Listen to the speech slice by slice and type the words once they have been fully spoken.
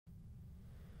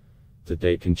The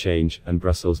date can change, and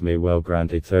Brussels may well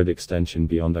grant a third extension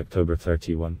beyond October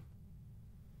 31.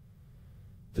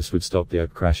 This would stop the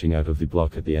UK crashing out of the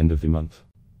bloc at the end of the month.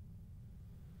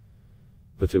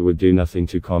 But it would do nothing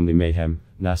to calm the mayhem,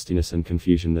 nastiness and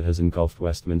confusion that has engulfed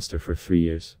Westminster for 3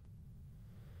 years.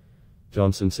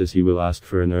 Johnson says he will ask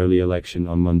for an early election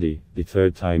on Monday, the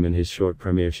third time in his short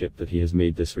premiership that he has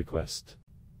made this request.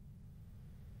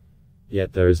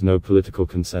 Yet there is no political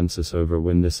consensus over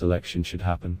when this election should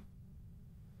happen.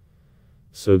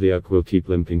 So the UK will keep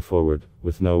limping forward,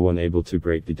 with no one able to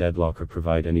break the deadlock or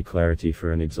provide any clarity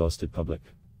for an exhausted public.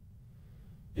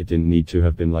 It didn't need to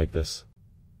have been like this.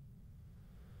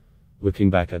 Looking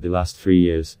back at the last 3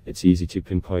 years, it's easy to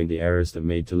pinpoint the errors that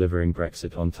made delivering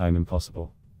Brexit on time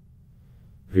impossible.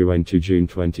 Rewind to June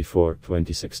 24,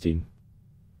 2016.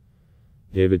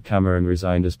 David Cameron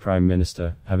resigned as Prime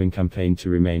Minister, having campaigned to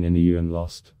remain in the EU and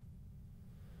lost.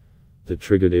 That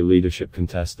triggered a leadership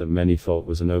contest that many thought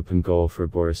was an open goal for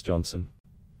Boris Johnson.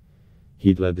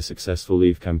 He'd led the successful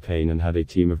Leave campaign and had a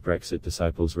team of Brexit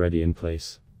disciples ready in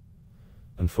place.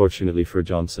 Unfortunately for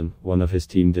Johnson, one of his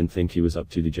team didn't think he was up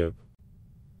to the job.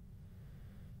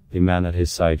 The man at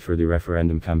his side for the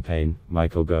referendum campaign,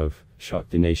 Michael Gove,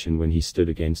 shocked the nation when he stood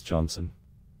against Johnson.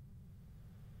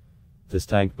 This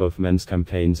tanked both men's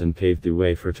campaigns and paved the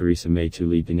way for Theresa May to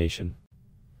lead the nation.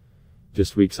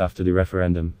 Just weeks after the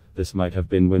referendum, this might have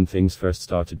been when things first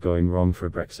started going wrong for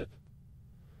Brexit.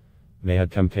 May had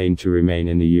campaigned to remain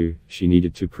in the EU, she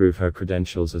needed to prove her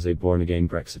credentials as a born-again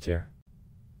Brexiteer.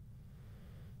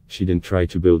 She didn't try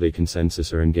to build a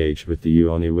consensus or engage with the EU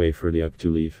on a way for the UK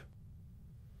to leave.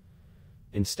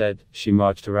 Instead, she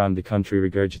marched around the country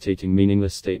regurgitating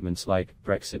meaningless statements like,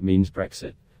 Brexit means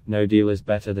Brexit, no deal is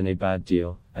better than a bad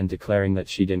deal, and declaring that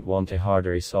she didn't want a hard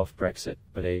or a soft Brexit,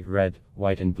 but a red,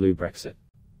 white and blue Brexit.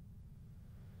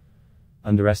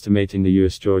 Underestimating the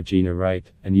US Georgina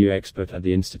Wright, a new expert at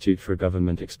the Institute for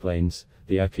Government explains,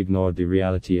 the UK ignored the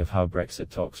reality of how Brexit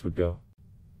talks would go.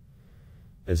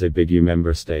 As a big EU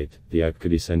member state, the UK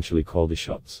could essentially call the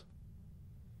shots.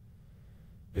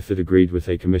 If it agreed with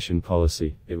a Commission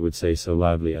policy, it would say so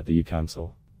loudly at the EU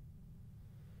Council.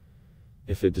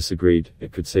 If it disagreed,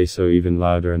 it could say so even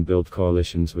louder and build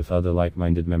coalitions with other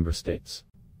like-minded member states.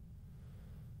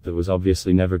 That was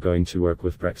obviously never going to work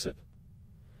with Brexit.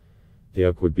 The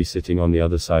UK would be sitting on the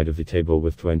other side of the table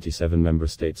with 27 member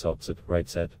states opposite, Wright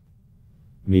said.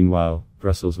 Meanwhile,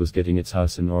 Brussels was getting its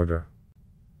house in order.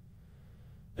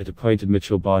 It appointed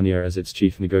Michel Barnier as its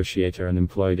chief negotiator and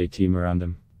employed a team around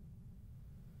him.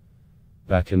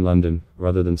 Back in London,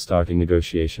 rather than starting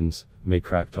negotiations, May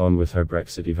cracked on with her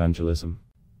Brexit evangelism.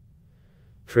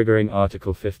 Triggering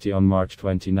Article 50 on March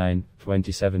 29,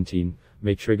 2017,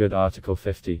 May triggered Article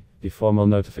 50, the formal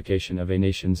notification of a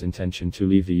nation's intention to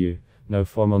leave the EU. No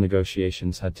formal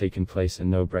negotiations had taken place and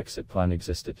no Brexit plan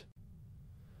existed.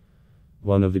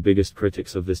 One of the biggest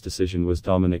critics of this decision was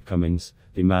Dominic Cummings,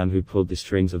 the man who pulled the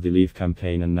strings of the Leave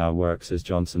campaign and now works as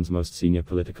Johnson's most senior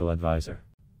political advisor.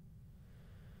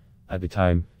 At the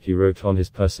time, he wrote on his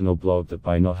personal blog that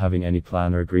by not having any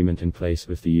plan or agreement in place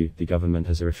with the EU, the government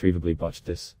has irretrievably botched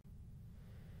this.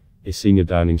 A senior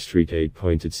Downing Street aide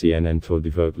pointed CNN toward the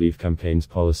Vote Leave campaign's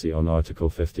policy on Article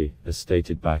 50, as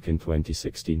stated back in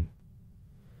 2016.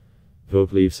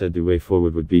 Vote Leave said the way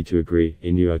forward would be to agree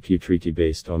a new UK treaty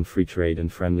based on free trade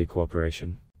and friendly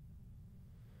cooperation.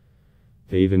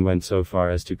 They even went so far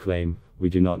as to claim, we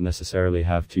do not necessarily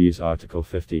have to use Article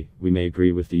 50, we may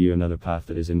agree with the EU another path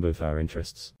that is in both our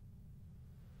interests.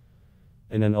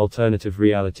 In an alternative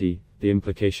reality, the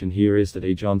implication here is that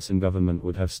a Johnson government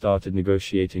would have started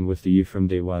negotiating with the EU from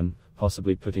day one,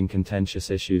 possibly putting contentious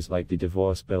issues like the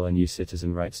divorce bill and EU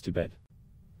citizen rights to bed.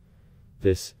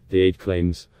 This, the aide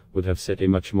claims, would have set a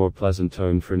much more pleasant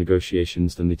tone for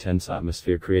negotiations than the tense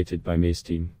atmosphere created by May's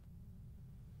team.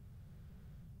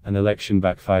 An election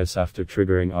backfires after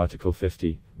triggering Article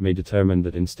 50, May determined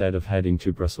that instead of heading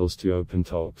to Brussels to open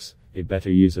talks, a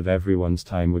better use of everyone's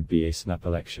time would be a snap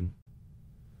election.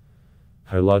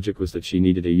 Her logic was that she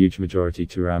needed a huge majority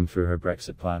to ram through her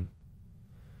Brexit plan.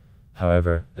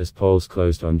 However, as polls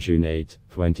closed on June 8,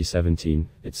 2017,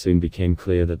 it soon became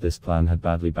clear that this plan had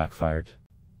badly backfired.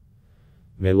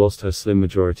 May lost her slim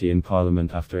majority in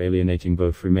Parliament after alienating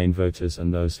both Remain voters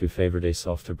and those who favoured a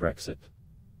softer Brexit.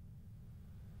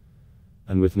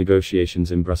 And with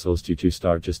negotiations in Brussels due to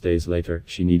start just days later,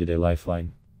 she needed a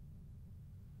lifeline.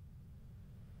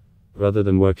 Rather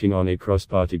than working on a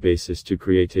cross-party basis to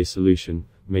create a solution,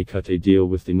 May cut a deal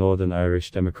with the Northern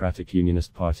Irish Democratic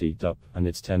Unionist Party (DUP) and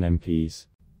its 10 MPs.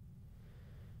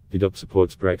 The DUP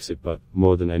supports Brexit but,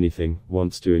 more than anything,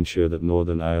 wants to ensure that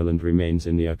Northern Ireland remains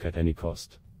in the UK at any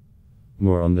cost.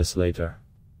 More on this later.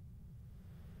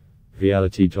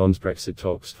 Reality dawn's. Brexit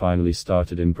talks finally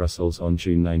started in Brussels on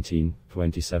June 19,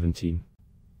 2017.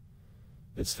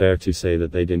 It's fair to say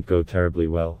that they didn't go terribly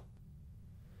well.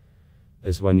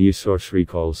 As one news source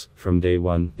recalls, from day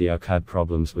one, the UK had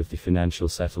problems with the financial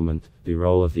settlement, the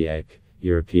role of the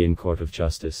European Court of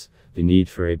Justice, the need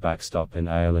for a backstop in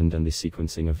Ireland, and the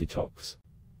sequencing of the talks.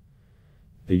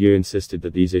 The EU insisted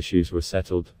that these issues were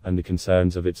settled, and the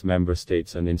concerns of its member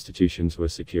states and institutions were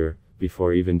secure,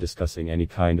 before even discussing any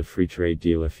kind of free trade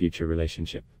deal or future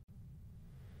relationship.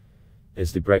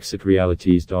 As the Brexit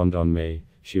realities dawned on May,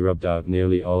 she rubbed out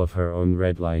nearly all of her own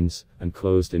red lines, and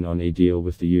closed in on a deal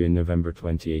with the EU in November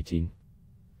 2018.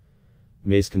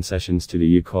 May's concessions to the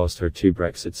EU cost her 2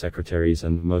 Brexit secretaries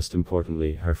and, most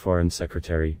importantly, her Foreign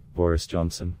Secretary, Boris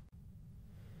Johnson.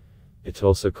 It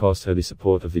also cost her the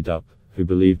support of the DUP, who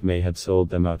believed May had sold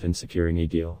them out in securing a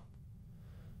deal.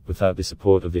 Without the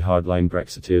support of the hardline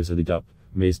Brexiteers of the DUP,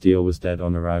 May's deal was dead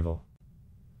on arrival.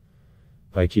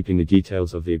 By keeping the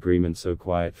details of the agreement so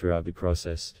quiet throughout the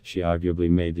process, she arguably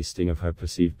made the sting of her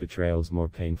perceived betrayals more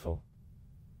painful.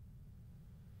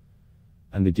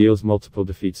 And the deal's multiple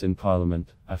defeats in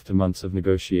Parliament, after months of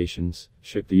negotiations,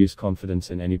 shook the EU's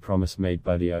confidence in any promise made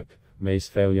by the UK. May's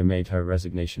failure made her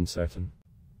resignation certain.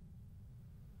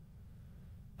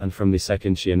 And from the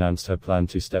second she announced her plan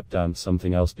to step down,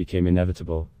 something else became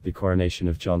inevitable: the coronation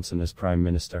of Johnson as Prime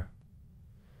Minister.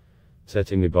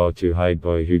 Setting the bar too high, the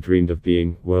boy who dreamed of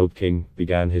being world king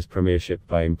began his premiership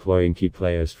by employing key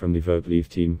players from the Vote Leave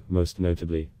team, most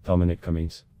notably Dominic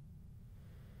Cummings.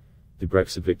 The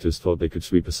Brexit victors thought they could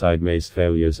sweep aside May's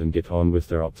failures and get on with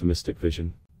their optimistic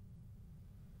vision.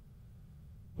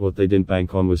 What they didn't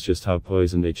bank on was just how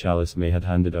poisoned a chalice May had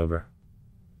handed over.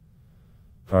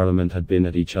 Parliament had been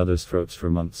at each other's throats for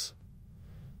months.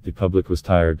 The public was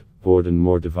tired, bored, and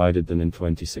more divided than in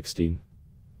 2016.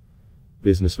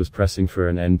 Business was pressing for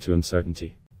an end to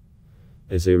uncertainty.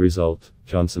 As a result,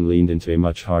 Johnson leaned into a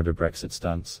much harder Brexit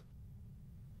stance.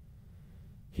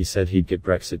 He said he'd get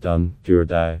Brexit done, do or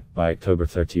die, by October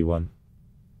 31.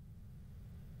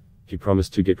 He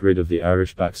promised to get rid of the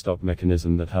Irish backstop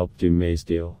mechanism that helped do May's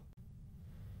deal.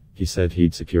 He said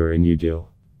he'd secure a new deal.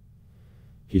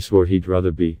 He swore he'd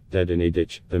rather be dead in a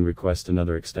ditch than request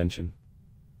another extension.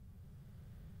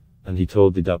 And he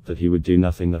told the DUP that he would do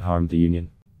nothing that harmed the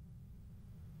Union.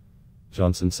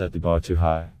 Johnson set the bar too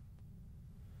high.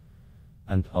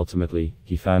 And, ultimately,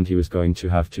 he found he was going to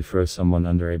have to throw someone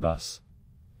under a bus.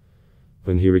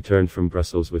 When he returned from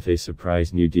Brussels with a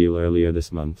surprise new deal earlier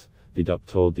this month, the DUP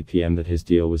told the PM that his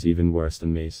deal was even worse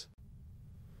than May's.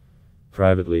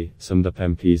 Privately, some DUP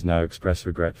MPs now express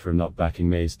regret for not backing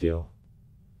May's deal.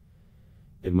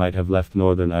 It might have left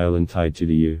Northern Ireland tied to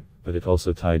the EU, but it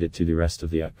also tied it to the rest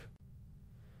of the UK.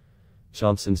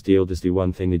 Johnson's deal is the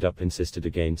one thing the DUP insisted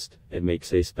against. It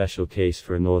makes a special case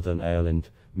for Northern Ireland,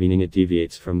 meaning it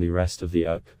deviates from the rest of the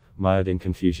UK, mired in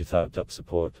confusion without DUP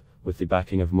support, with the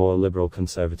backing of more liberal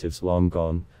conservatives long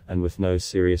gone, and with no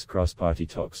serious cross-party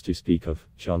talks to speak of.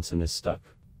 Johnson is stuck.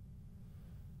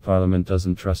 Parliament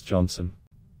doesn't trust Johnson.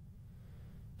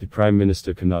 The Prime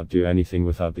Minister cannot do anything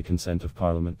without the consent of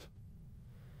Parliament.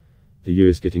 The EU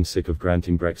is getting sick of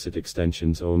granting Brexit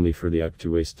extensions only for the UK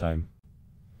to waste time.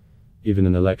 Even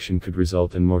an election could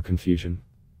result in more confusion.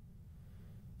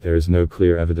 There is no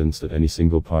clear evidence that any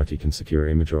single party can secure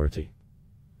a majority.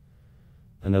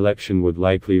 An election would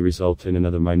likely result in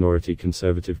another minority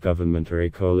conservative government or a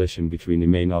coalition between the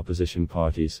main opposition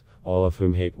parties, all of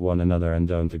whom hate one another and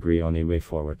don't agree on a way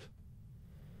forward.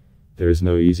 There is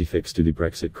no easy fix to the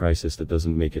Brexit crisis that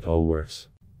doesn't make it all worse.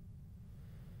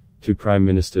 2 prime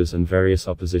ministers and various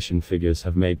opposition figures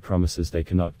have made promises they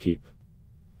cannot keep.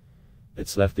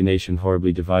 It's left the nation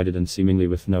horribly divided and seemingly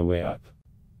with no way out.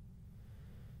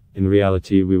 In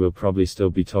reality, we will probably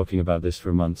still be talking about this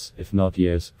for months, if not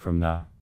years, from now.